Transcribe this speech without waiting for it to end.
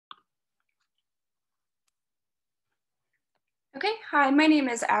Okay, hi, my name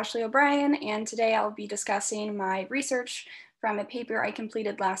is Ashley O'Brien, and today I'll be discussing my research from a paper I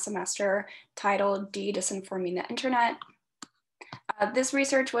completed last semester titled De-Disinforming the Internet. This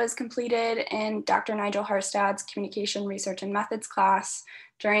research was completed in Dr. Nigel Harstad's Communication Research and Methods class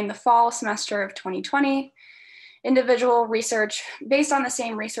during the fall semester of 2020. Individual research based on the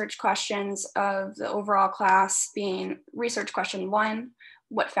same research questions of the overall class being research question 1,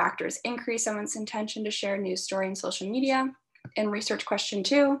 what factors increase someone's intention to share a news story in social media? And research question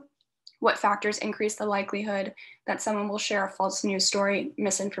 2, what factors increase the likelihood that someone will share a false news story,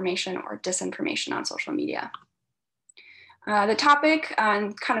 misinformation, or disinformation on social media? The topic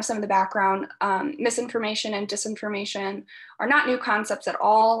and kind of some of the background, misinformation and disinformation are not new concepts at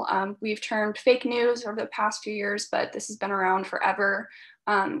all. We've termed fake news over the past few years, but this has been around forever.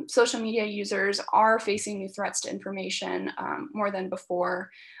 Social media users are facing new threats to information more than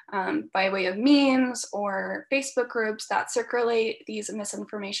before by way of memes or Facebook groups that circulate these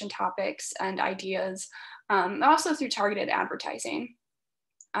misinformation topics and ideas, also through targeted advertising.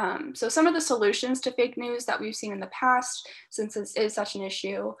 So some of the solutions to fake news that we've seen in the past, since this is such an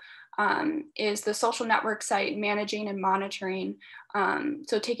issue, is the social network site managing and monitoring.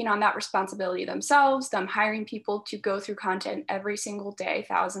 So taking on that responsibility themselves, them hiring people to go through content every single day,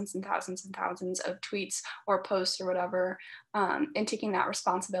 thousands and thousands and thousands of tweets or posts or whatever, and taking that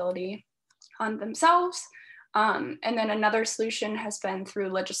responsibility on themselves. And then another solution has been through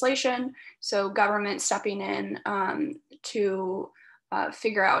legislation. So government stepping in to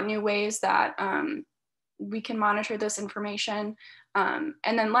figure out new ways that we can monitor this information. And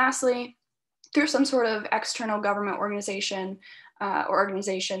then lastly, through some sort of external government organization or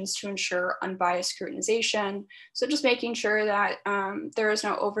organizations to ensure unbiased scrutinization. So just making sure that there is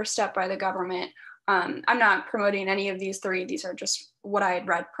no overstep by the government. I'm not promoting any of these three. These are just what I had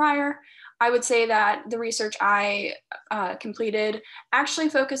read prior. I would say that the research I completed actually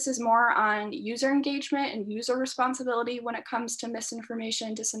focuses more on user engagement and user responsibility when it comes to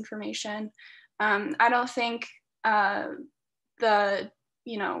misinformation, disinformation. I don't think the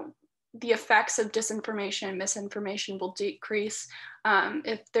effects of disinformation, misinformation will decrease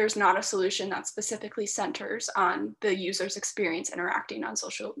if there's not a solution that specifically centers on the user's experience interacting on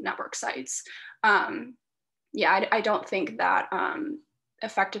social network sites. I don't think that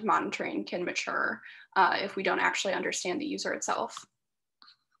effective monitoring can mature if we don't actually understand the user itself.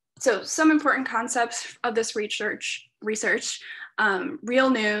 So some important concepts of this research, real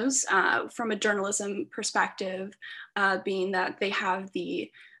news from a journalism perspective, being that they have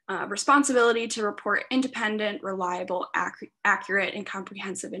the responsibility to report independent, reliable, accurate, and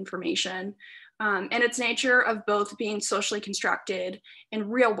comprehensive information, and its nature of both being socially constructed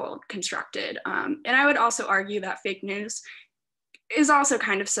and real world constructed. And I would also argue that fake news is also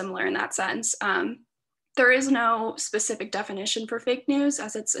kind of similar in that sense. There is no specific definition for fake news,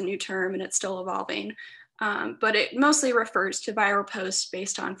 as it's a new term and it's still evolving, but it mostly refers to viral posts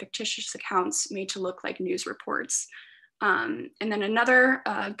based on fictitious accounts made to look like news reports. And then another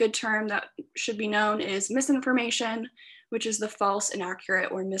good term that should be known is misinformation, which is the false,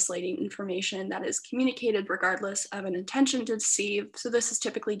 inaccurate, or misleading information that is communicated regardless of an intention to deceive. So this is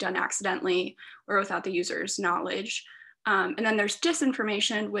typically done accidentally or without the user's knowledge. And then there's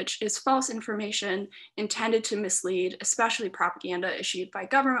disinformation, which is false information intended to mislead, especially propaganda issued by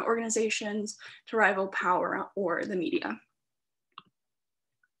government organizations to rival power or the media.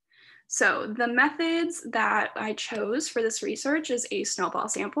 So the methods that I chose for this research is a snowball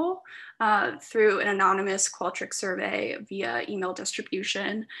sample through an anonymous Qualtrics survey via email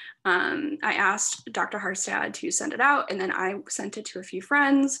distribution. I asked Dr. Harstad to send it out, and then I sent it to a few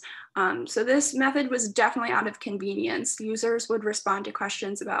friends. So this method was definitely out of convenience. Users would respond to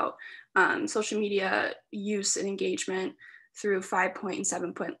questions about social media use and engagement through 5-point and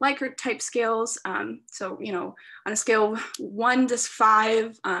 7-point Likert type scales. So, on a scale of 1 to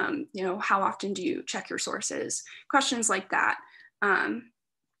 5, how often do you check your sources? Questions like that.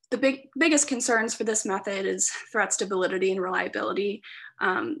 The biggest concerns for this method is threat stability and reliability.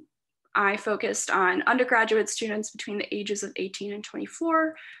 I focused on undergraduate students between the ages of 18 and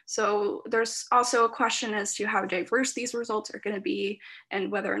 24. So there's also a question as to how diverse these results are going to be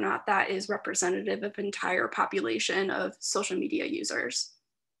and whether or not that is representative of entire population of social media users.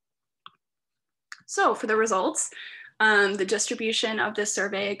 So for the results, the distribution of this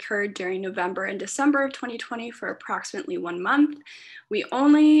survey occurred during November and December of 2020 for approximately 1 month. We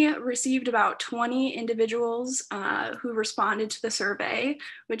only received about 20 individuals who responded to the survey,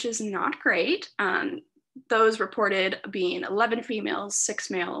 which is not great. Those reported being 11 females,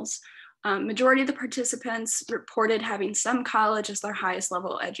 6 males. Majority of the participants reported having some college as their highest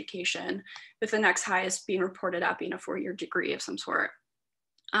level of education, with the next highest being reported at being a 4-year degree of some sort.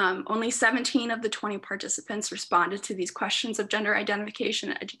 Only 17 of the 20 participants responded to these questions of gender identification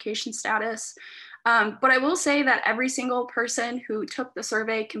and education status. But I will say that every single person who took the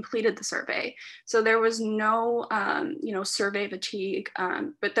survey completed the survey. So there was no, survey fatigue,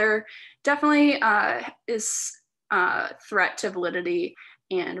 but there definitely is threat to validity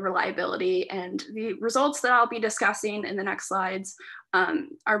and reliability. And the results that I'll be discussing in the next slides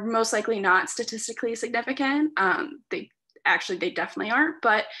are most likely not statistically significant. They definitely aren't,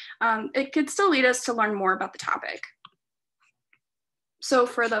 but it could still lead us to learn more about the topic. So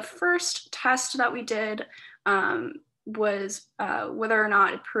for the first test that we did was whether or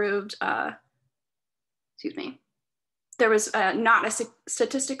not it proved, there was not a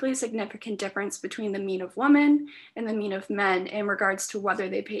statistically significant difference between the mean of women and the mean of men in regards to whether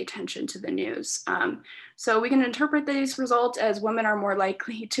they pay attention to the news. So we can interpret these results as women are more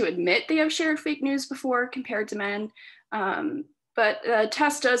likely to admit they have shared fake news before compared to men. But the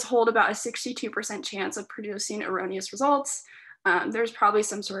test does hold about a 62% chance of producing erroneous results. There's probably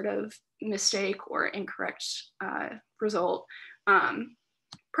some sort of mistake or incorrect result,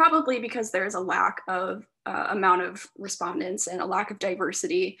 probably because there's a lack of amount of respondents and a lack of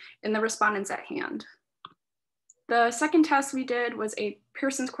diversity in the respondents at hand. The second test we did was a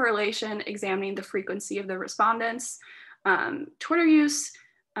Pearson's correlation examining the frequency of the respondents, Twitter use,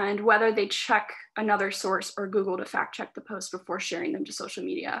 and whether they check another source or Google to fact check the post before sharing them to social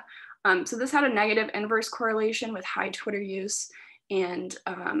media. So this had a negative inverse correlation with high Twitter use and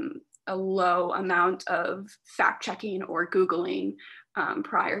a low amount of fact checking or Googling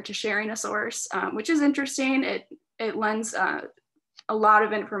prior to sharing a source, which is interesting. It lends a lot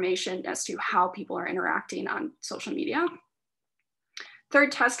of information as to how people are interacting on social media.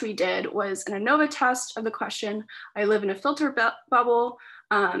 Third test we did was an ANOVA test of the question, I live in a filter bubble,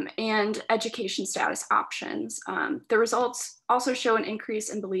 and education status options. The results also show an increase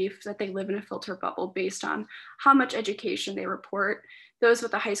in belief that they live in a filter bubble based on how much education they report. Those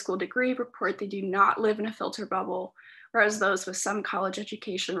with a high school degree report they do not live in a filter bubble, whereas those with some college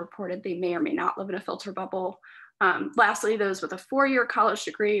education reported they may or may not live in a filter bubble. Lastly, those with a 4-year college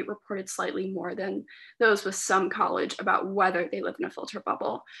degree reported slightly more than those with some college about whether they live in a filter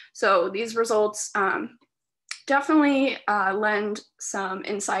bubble. So these results definitely lend some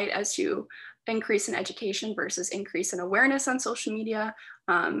insight as to increase in education versus increase in awareness on social media,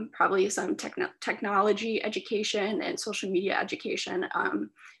 probably some technology education and social media education,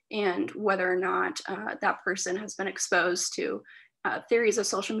 and whether or not that person has been exposed to theories of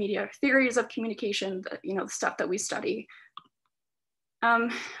social media, theories of communication, the stuff that we study.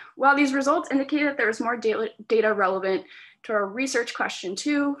 While these results indicate that there is more data relevant to our research question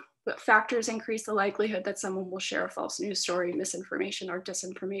 2, what factors increase the likelihood that someone will share a false news story, misinformation, or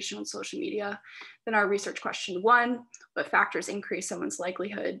disinformation on social media than our research question 1, what factors increase someone's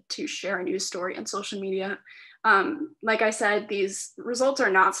likelihood to share a news story on social media. Like I said, these results are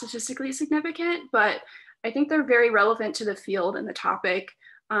not statistically significant, but I think they're very relevant to the field and the topic,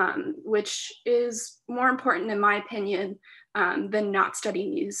 which is more important in my opinion than not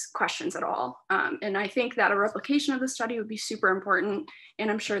studying these questions at all. And I think that a replication of the study would be super important,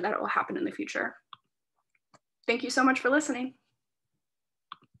 and I'm sure that it will happen in the future. Thank you so much for listening.